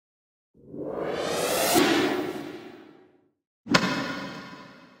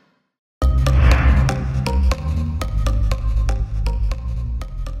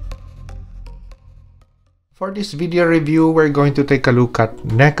For this video review, we're going to take a look at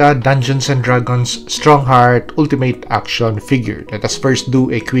Neca Dungeons and Dragons Strongheart Ultimate Action Figure. Let us first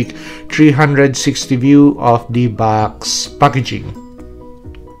do a quick 360 view of the box packaging.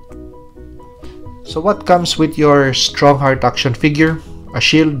 So what comes with your Strongheart action figure? A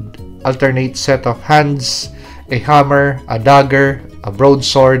shield, alternate set of hands, a hammer, a dagger, a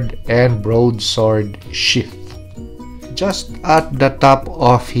broadsword, and broadsword sheath. Just at the top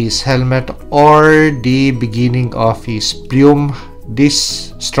of his helmet or the beginning of his plume,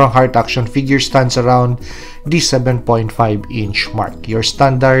 this Strongheart action figure stands around the 7.5-inch mark. Your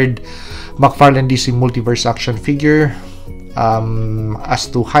standard McFarlane DC Multiverse action figure, as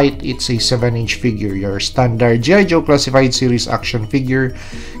to height, it's a 7-inch figure. Your standard G.I. Joe Classified Series action figure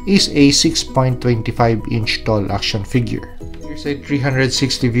is a 6.25-inch tall action figure. Here's a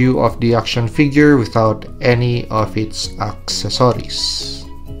 360 view of the action figure without any of its accessories.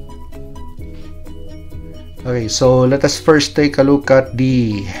 Okay, so let us first take a look at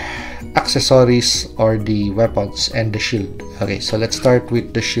the accessories or the weapons and the shield. Okay, so let's start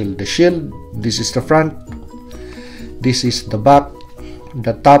with the shield. The shield, this is the front, this is the back,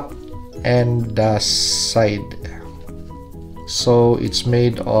 the top, and the side. So it's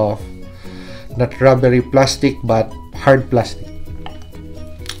made of not rubbery plastic but hard plastic.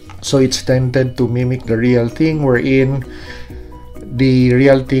 So it's tended to mimic the real thing, wherein the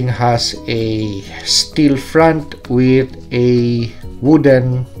real thing has a steel front with a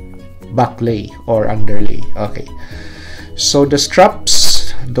wooden backlay or underlay. Okay, so the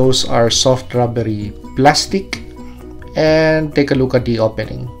straps, those are soft rubbery plastic, and take a look at the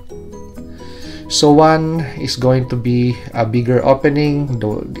opening. So one is going to be a bigger opening,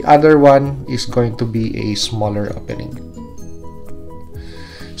 though the other one is going to be a smaller opening.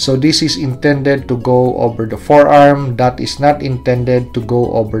 So this is intended to go over the forearm. That is not intended to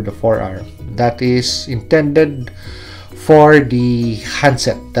go over the forearm. That is intended for the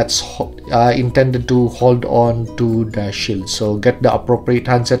handset. That's intended to hold on to the shield. So get the appropriate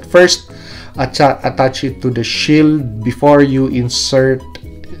handset first. Attach it to the shield before you insert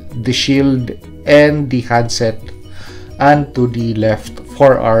the shield and the handset onto the left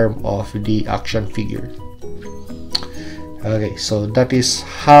forearm of the action figure. Okay, so that is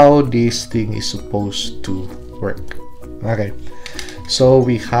how this thing is supposed to work. Okay, so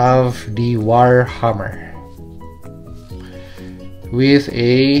we have the war hammer with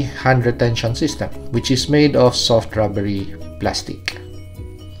a hand retention system, which is made of soft rubbery plastic.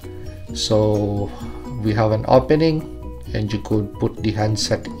 So we have an opening, and you could put the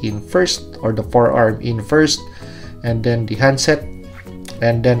handset in first, or the forearm in first, and then the handset,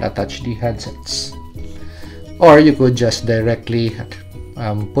 and then attach the handsets. Or you could just directly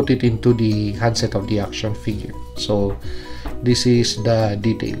put it into the handset of the action figure. So this is the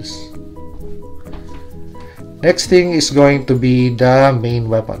details. Next thing is going to be the main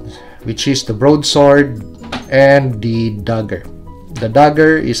weapon, which is the broadsword and the dagger. The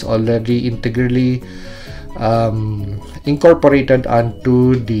dagger is already integrally incorporated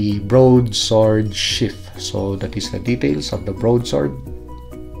onto the broadsword sheath. So that is the details of the broadsword,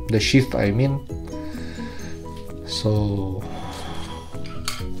 the sheath I mean. So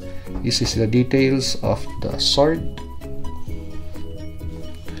this is the details of the sword,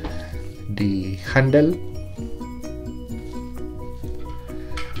 the handle,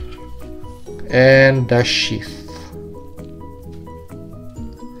 and the sheath.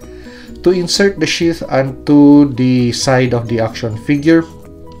 To insert the sheath onto the side of the action figure,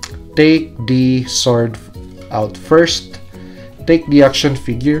 take the sword out first, take the action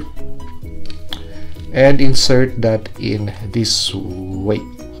figure, and insert that in this way,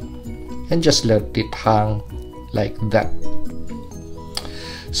 and just let it hang like that.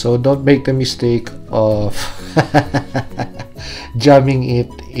 So don't make the mistake of jamming it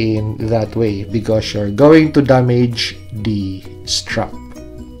in that way, because you're going to damage the strap.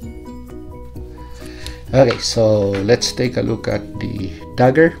 Okay, so let's take a look at the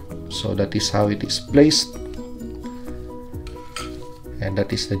dagger. So that is how it is placed, and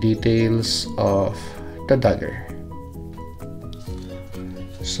that is the details of the dagger.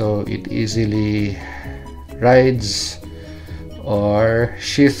 So it easily rides or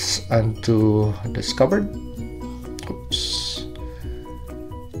sheaths onto the scabbard. Oops.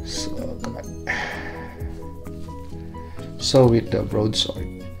 So come on. So with the broadsword.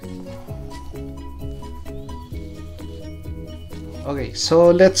 Okay,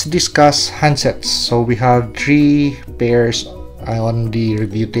 so let's discuss handsets. So we have 3 pairs on the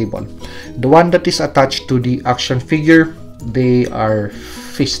review table. The one that is attached to the action figure, they are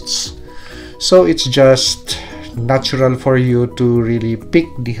fists. So it's just natural for you to really pick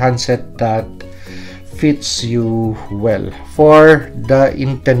the handset that fits you well for the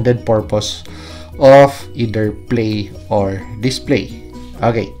intended purpose of either play or display.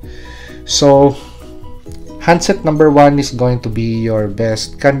 Okay, so handset number 1 is going to be your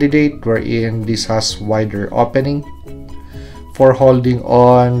best candidate, wherein this has wider opening for holding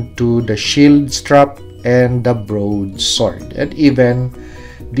on to the shield strap and the broadsword and even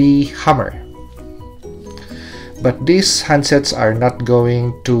the hammer. But these handsets are not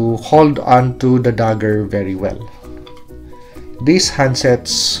going to hold on to the dagger very well. These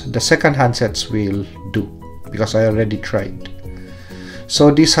handsets, the second handsets, will do because I already tried. So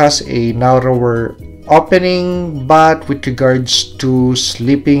this has a narrower opening, but with regards to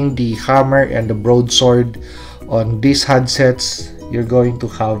slipping the hammer and the broadsword on these handsets, you're going to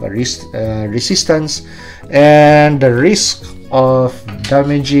have a resistance and the risk of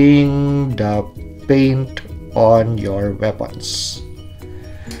damaging the paint on your weapons.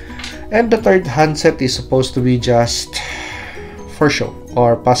 And the third handset is supposed to be just for show,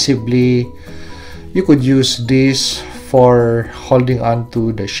 or possibly you could use this for holding on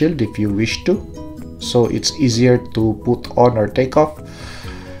to the shield if you wish to, so it's easier to put on or take off.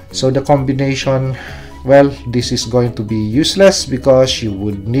 So the combination, well, this is going to be useless because you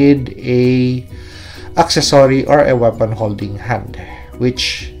would need a accessory or a weapon holding hand,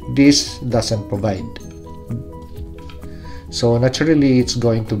 which this doesn't provide. So naturally it's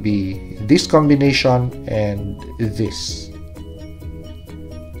going to be this combination and this.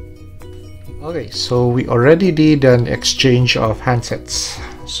 Okay, so we already did an exchange of handsets.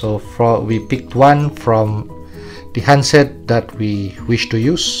 So we picked one from the handset that we wish to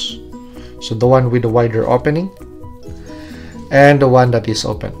use. So the one with the wider opening and the one that is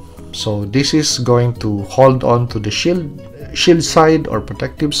open. So this is going to hold on to the shield side or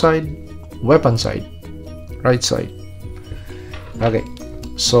protective side, weapon side, right side. Okay,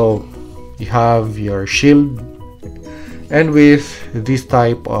 so you have your shield, and with this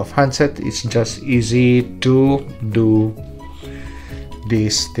type of handset it's just easy to do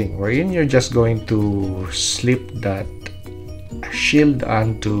this thing wherein you're just going to slip that shield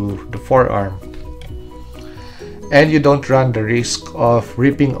onto the forearm and you don't run the risk of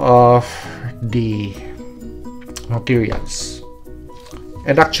ripping off the materials,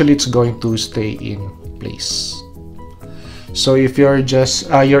 and actually it's going to stay in place. So if you're just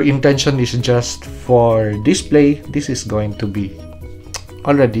your intention is just for display, this is going to be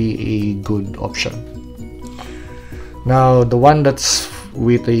already a good option. Now the one that's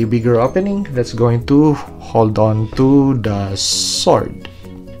with a bigger opening, that's going to hold on to the sword.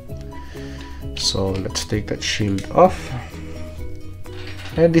 So let's take that shield off,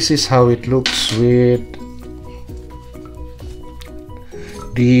 and this is how it looks with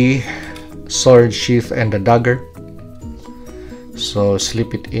the sword sheath and the dagger. So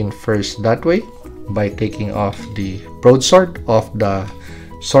slip it in first that way by taking off the broadsword of the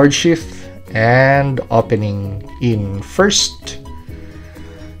sword sheath and opening in first,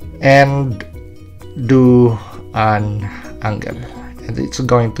 and do an angle, and it's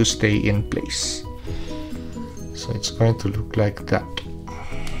going to stay in place. So it's going to look like that,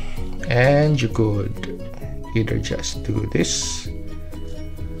 and you could either just do this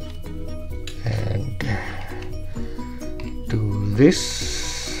and do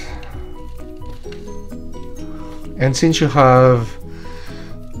this, and since you have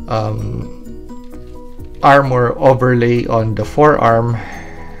armor overlay on the forearm,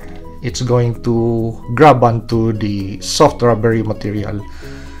 it's going to grab onto the soft rubbery material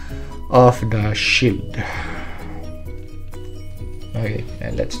of the shield. Okay,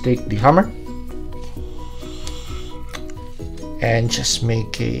 and let's take the hammer and just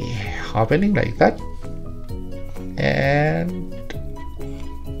make a opening like that, and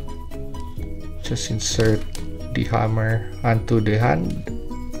just insert the hammer onto the hand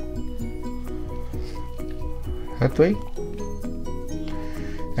that way,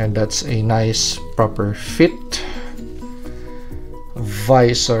 and that's a nice proper fit.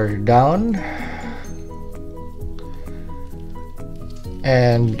 Visor down,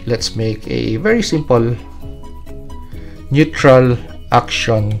 and let's make a very simple neutral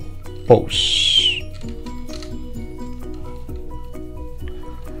action pose.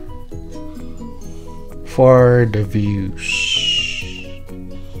 For the views.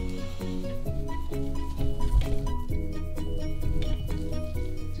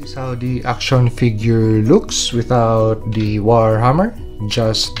 This is how the action figure looks without the warhammer,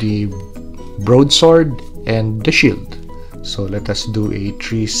 just the broadsword and the shield. So let us do a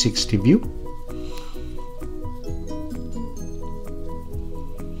 360 view.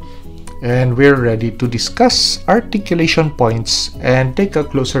 And we're ready to discuss articulation points and take a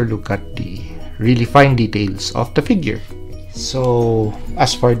closer look at the really fine details of the figure. So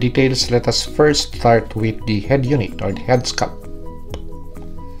as for details, let us first start with the head unit or the head sculpt.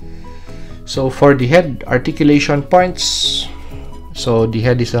 So for the head articulation points, so the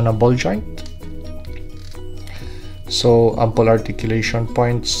head is on a ball joint, so ample articulation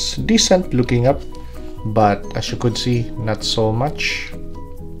points, decent looking up, but as you could see, not so much.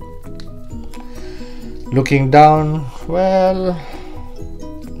 Looking down, well,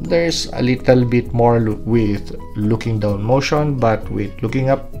 there's a little bit more with looking down motion, but with looking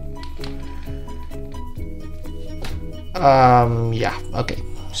up, yeah, okay,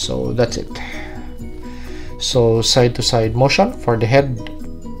 so that's it. So side to side motion for the head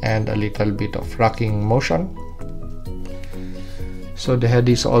and a little bit of rocking motion. So the head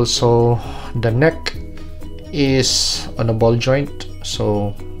is also, the neck is on a ball joint,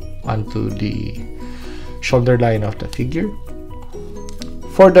 so onto the shoulder line of the figure.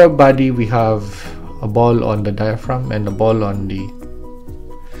 For the body, we have a ball on the diaphragm and a ball on the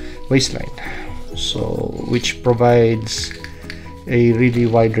waistline, so which provides a really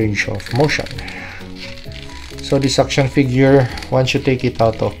wide range of motion. So this action figure, once you take it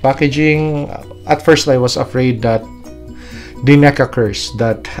out of packaging, at first I was afraid that the neck occurs,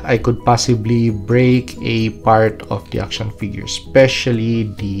 that I could possibly break a part of the action figure, especially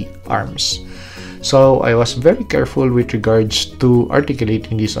the arms. So I was very careful with regards to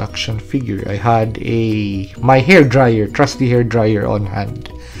articulating this action figure. I had my hair dryer, trusty hair dryer on hand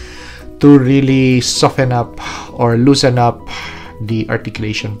to really soften up or loosen up the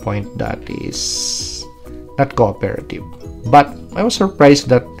articulation point that is not cooperative. But I was surprised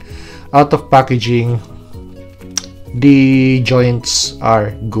that out of packaging, the joints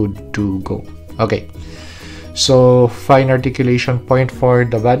are good to go. Okay, so fine articulation point for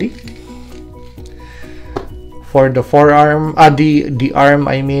the body. For the forearm, the arm,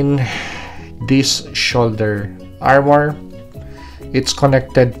 I mean, this shoulder armor, it's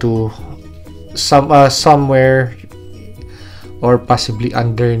connected to somewhere or possibly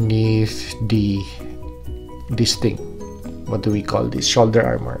underneath this thing. What do we call this? Shoulder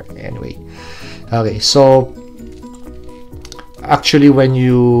armor, anyway. Okay, so actually when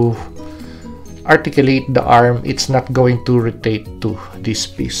you articulate the arm, it's not going to rotate to this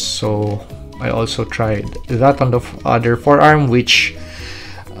piece. So I also tried that on the other forearm, which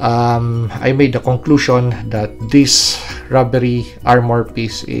I made the conclusion that this rubbery armor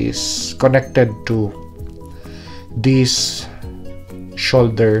piece is connected to this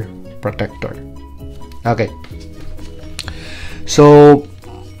shoulder protector. Okay, so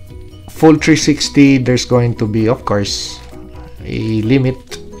full 360, there's going to be, of course, a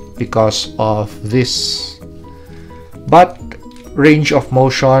limit because of this, but range of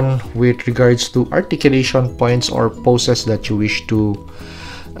motion with regards to articulation points or poses that you wish to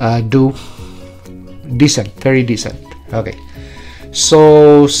do, decent, very decent. Okay,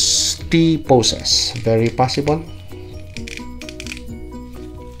 so the poses, very possible.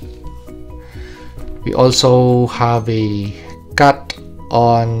 We also have a cut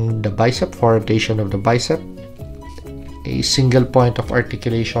on the bicep for rotation of the bicep, a single point of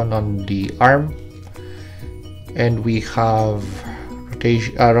articulation on the arm, and we have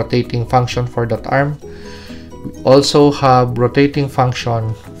rotating function for that arm. We also have rotating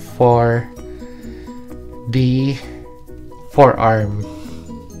function for the forearm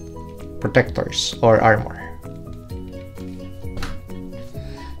protectors or armor.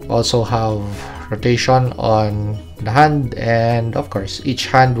 We also have rotation on the hand, and of course each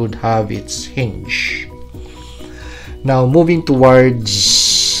hand would have its hinge. Now moving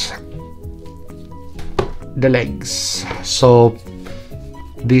towards the legs, so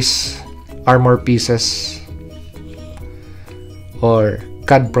these armor pieces or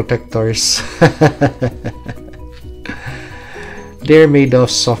CAD protectors they're made of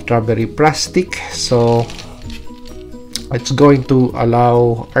soft rubbery plastic, so it's going to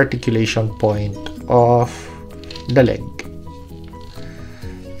allow articulation point of the leg.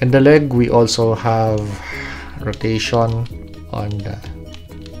 And the leg, we also have rotation on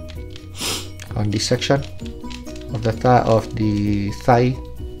this section of the thigh.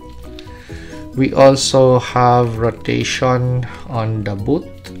 We also have rotation on the boot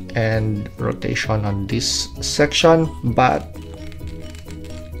and rotation on this section, but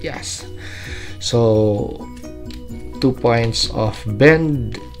yes, so 2 points of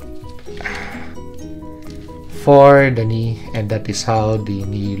bend for the knee, and that is how the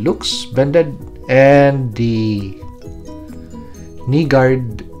knee looks bended. And the knee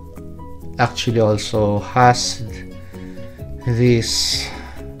guard actually also has this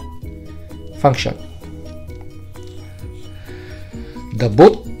function. The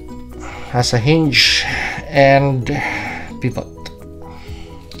boot has a hinge and pivot.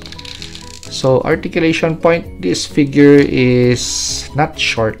 So articulation point, this figure is not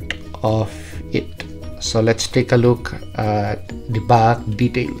short of it. So let's take a look at the back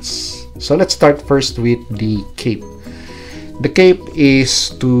details. So let's start first with the cape. The cape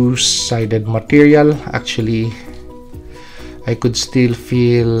is two-sided material. Actually, I could still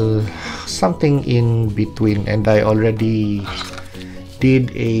feel something in between, and I already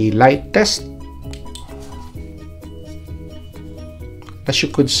did a light test. As you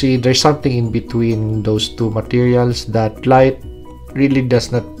could see, there's something in between those two materials that light really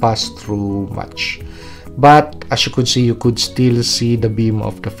does not pass through much. But as you could see, you could still see the beam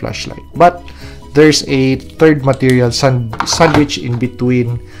of the flashlight. But there's a third material sandwich in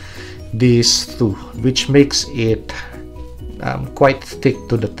between these two, which makes it quite thick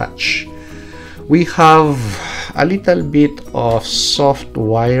to the touch. We have a little bit of soft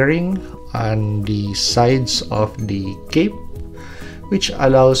wiring on the sides of the cape, which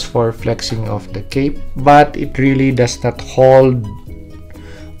allows for flexing of the cape, but it really does not hold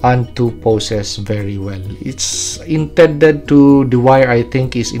onto poses very well. It's intended to, the wire I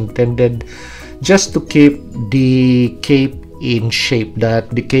think is intended just to keep the cape in shape, that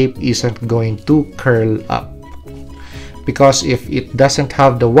the cape isn't going to curl up. Because if it doesn't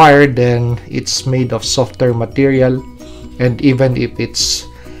have the wire, then it's made of softer material, and even if it's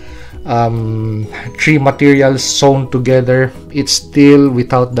three materials sewn together, it's still,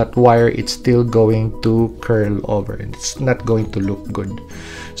 without that wire, it's still going to curl over and it's not going to look good.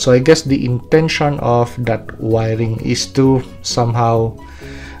 So I guess the intention of that wiring is to somehow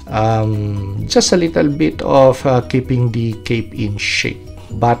just a little bit of keeping the cape in shape.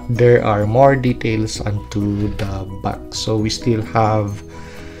 But there are more details onto the back. So we still have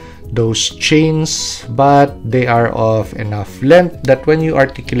those chains, but they are of enough length that when you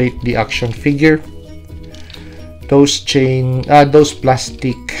articulate the action figure, those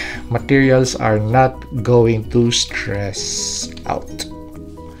plastic materials are not going to stress out.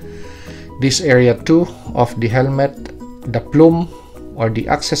 This area too of the helmet, the plume or the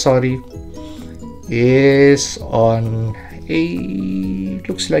accessory, is on a,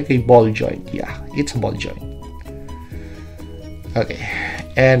 looks like a ball joint. Yeah, it's a ball joint. Okay,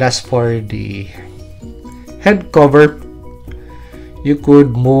 and as for the head cover, you could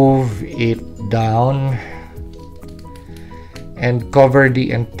move it down and cover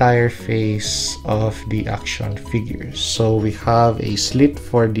the entire face of the action figure. So we have a slit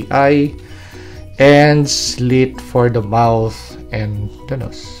for the eye and slit for the mouth and the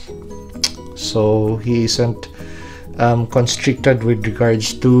nose. So he isn't constricted with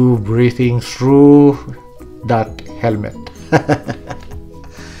regards to breathing through that helmet.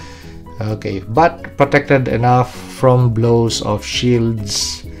 Okay, but protected enough from blows of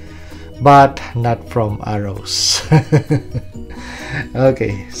shields, but not from arrows.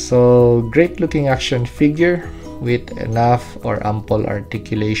 Okay, so great looking action figure with enough or ample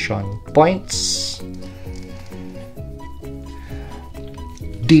articulation points.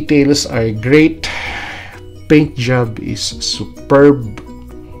 Details are great. Paint job is superb.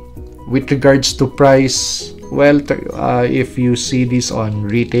 With regards to price, well, if you see this on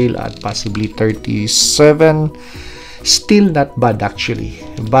retail at possibly $37, still not bad actually.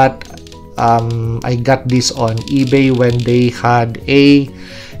 But I got this on eBay when they had a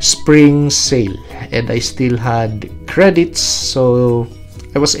spring sale and I still had credits, so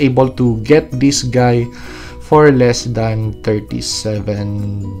I was able to get this guy for less than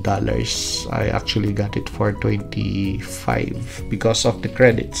 $37. I actually got it for $25 because of the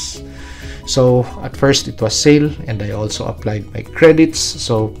credits. So at first it was sale and I also applied my credits,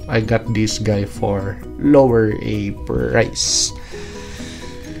 so I got this guy for lower a price.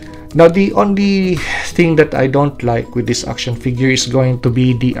 Now the only thing that I don't like with this action figure is going to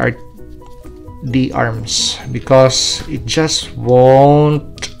be the arms, because it just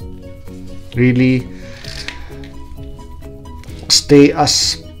won't really stay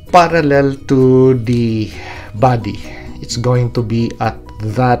as parallel to the body. It's going to be at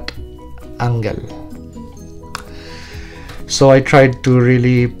that angle. So I tried to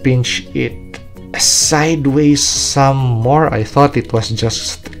really pinch it sideways some more. I thought it was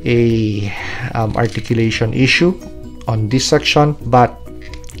just a articulation issue on this section, but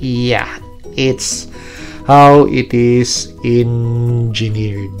yeah, it's how it is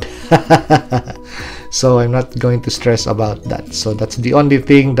engineered. So I'm not going to stress about that. So that's the only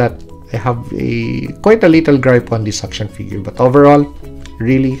thing that I have quite a little gripe on this action figure, but overall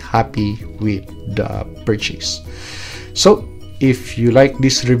really happy with the purchase. So If you like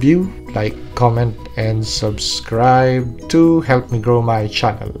this review, like, comment, and subscribe to help me grow my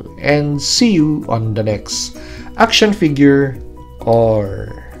channel. And see you on the next action figure or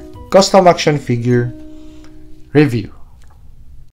custom action figure review.